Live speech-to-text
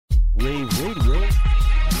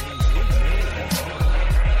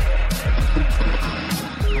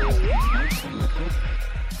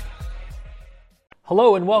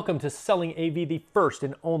Hello and welcome to Selling AV, the first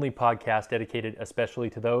and only podcast dedicated especially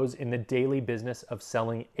to those in the daily business of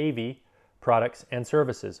selling AV products and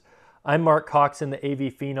services. I'm Mark Coxon, the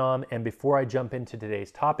AV Phenom, and before I jump into today's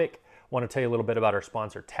topic, I want to tell you a little bit about our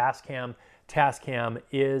sponsor, Tascam. Tascam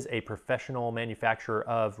is a professional manufacturer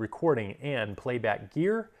of recording and playback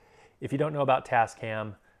gear. If you don't know about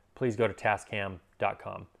Tascam, please go to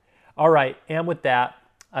tascam.com. All right, and with that,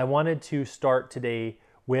 I wanted to start today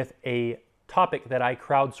with a topic that I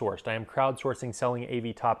crowdsourced. I am crowdsourcing selling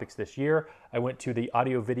AV topics this year. I went to the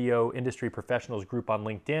audio video industry professionals group on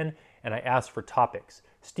LinkedIn and I asked for topics.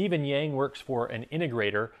 Stephen Yang works for an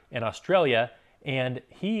integrator in Australia and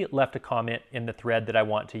he left a comment in the thread that I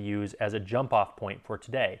want to use as a jump off point for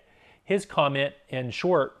today. His comment in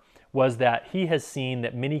short was that he has seen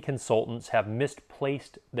that many consultants have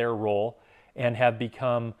misplaced their role and have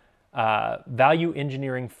become value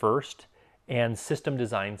engineering first and system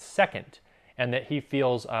design second. And that he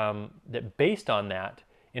feels that based on that,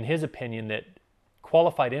 in his opinion, that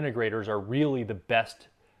qualified integrators are really the best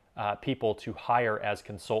people to hire as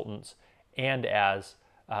consultants and as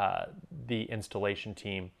the installation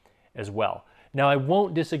team as well. Now, I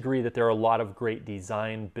won't disagree that there are a lot of great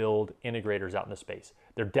design build integrators out in the space.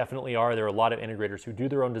 There definitely are. There are a lot of integrators who do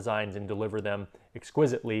their own designs and deliver them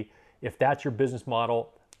exquisitely. If that's your business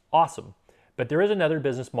model, awesome. But there is another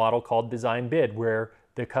business model called design bid where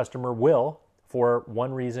the customer will, for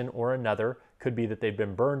one reason or another, could be that they've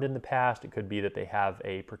been burned in the past, it could be that they have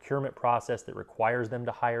a procurement process that requires them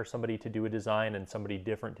to hire somebody to do a design and somebody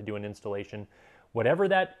different to do an installation. Whatever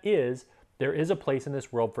that is, there is a place in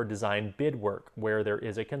this world for design bid work where there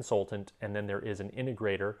is a consultant and then there is an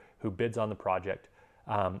integrator who bids on the project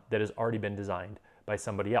that has already been designed by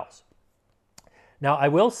somebody else. Now, I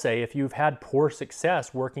will say if you've had poor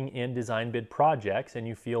success working in design bid projects and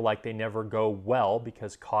you feel like they never go well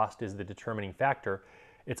because cost is the determining factor,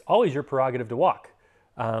 it's always your prerogative to walk.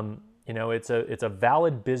 It's a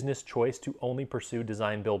valid business choice to only pursue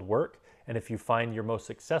design build work. And if you find you're most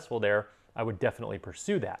successful there, I would definitely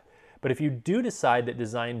pursue that. But if you do decide that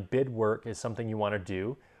design bid work is something you want to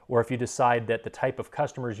do, or if you decide that the type of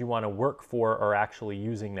customers you want to work for are actually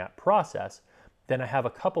using that process, then I have a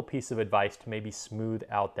couple pieces of advice to maybe smooth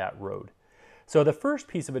out that road. So the first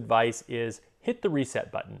piece of advice is hit the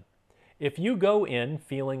reset button. If you go in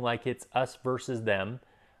feeling like it's us versus them,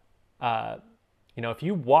 if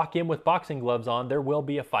you walk in with boxing gloves on, there will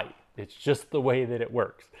be a fight. It's just the way that it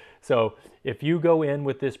works. So if you go in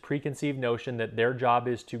with this preconceived notion that their job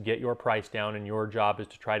is to get your price down and your job is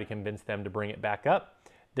to try to convince them to bring it back up,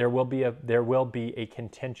 there will be a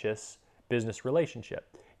contentious business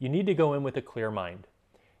relationship. You need to go in with a clear mind.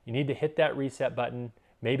 You need to hit that reset button.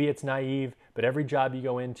 Maybe it's naive, but every job you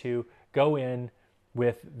go into, go in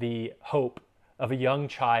with the hope of a young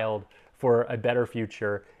child for a better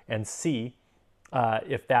future and see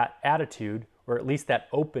if that attitude, or at least that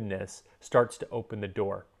openness, starts to open the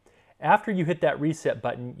door. After you hit that reset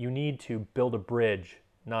button, you need to build a bridge,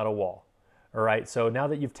 not a wall. All right, so now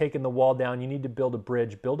that you've taken the wall down, you need to build a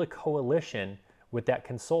bridge, build a coalition with that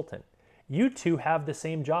consultant. You two have the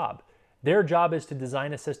same job. Their job is to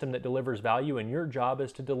design a system that delivers value, and your job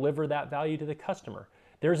is to deliver that value to the customer.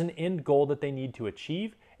 There's an end goal that they need to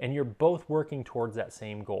achieve, and you're both working towards that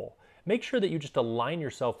same goal. Make sure that you just align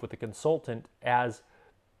yourself with the consultant as,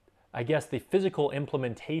 I guess, the physical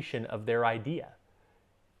implementation of their idea.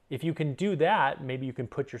 If you can do that, maybe you can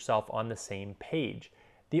put yourself on the same page.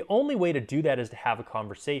 The only way to do that is to have a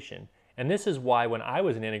conversation. And this is why when I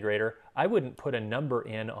was an integrator, I wouldn't put a number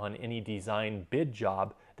in on any design bid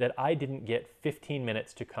job that I didn't get 15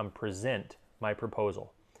 minutes to come present my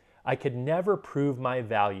proposal. I could never prove my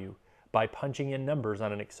value by punching in numbers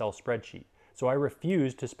on an Excel spreadsheet. So I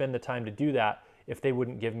refused to spend the time to do that if they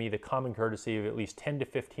wouldn't give me the common courtesy of at least 10 to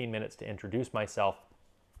 15 minutes to introduce myself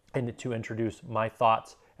and to introduce my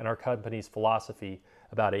thoughts and our company's philosophy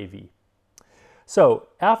about AV. So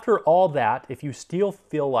after all that, if you still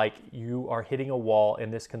feel like you are hitting a wall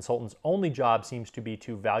and this consultant's only job seems to be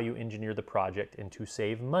to value engineer the project and to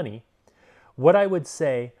save money, what I would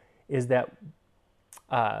say is that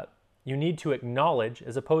you need to acknowledge,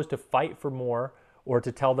 as opposed to fight for more or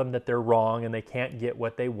to tell them that they're wrong and they can't get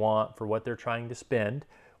what they want for what they're trying to spend,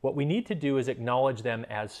 what we need to do is acknowledge them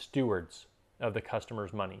as stewards of the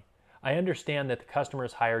customer's money. I understand that the customer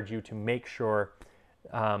has hired you to make sure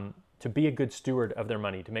to be a good steward of their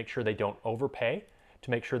money, to make sure they don't overpay, to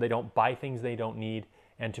make sure they don't buy things they don't need,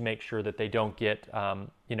 and to make sure that they don't get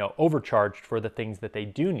overcharged for the things that they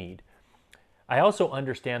do need. I also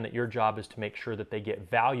understand that your job is to make sure that they get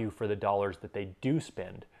value for the dollars that they do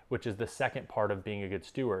spend, which is the second part of being a good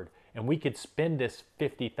steward. And we could spend this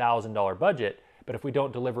 $50,000 budget but if we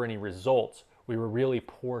don't deliver any results, we were really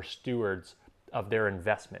poor stewards of their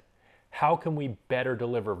investment. How can we better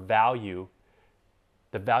deliver value,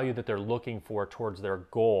 the value that they're looking for towards their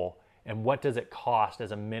goal, and what does it cost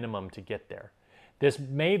as a minimum to get there? This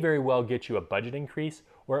may very well get you a budget increase,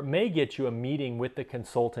 or it may get you a meeting with the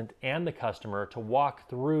consultant and the customer to walk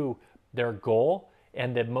through their goal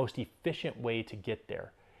and the most efficient way to get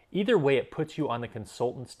there. Either way, it puts you on the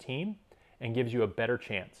consultant's team and gives you a better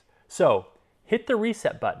chance. So hit the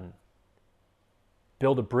reset button.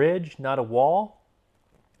 Build a bridge, not a wall.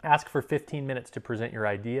 Ask for 15 minutes to present your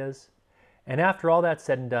ideas. And after all that's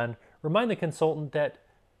said and done, remind the consultant that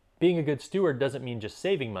being a good steward doesn't mean just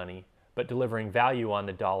saving money, but delivering value on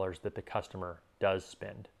the dollars that the customer does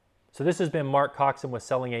spend. So this has been Mark Coxon with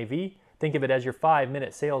Selling AV. Think of it as your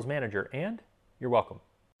 5-minute sales manager, and you're welcome.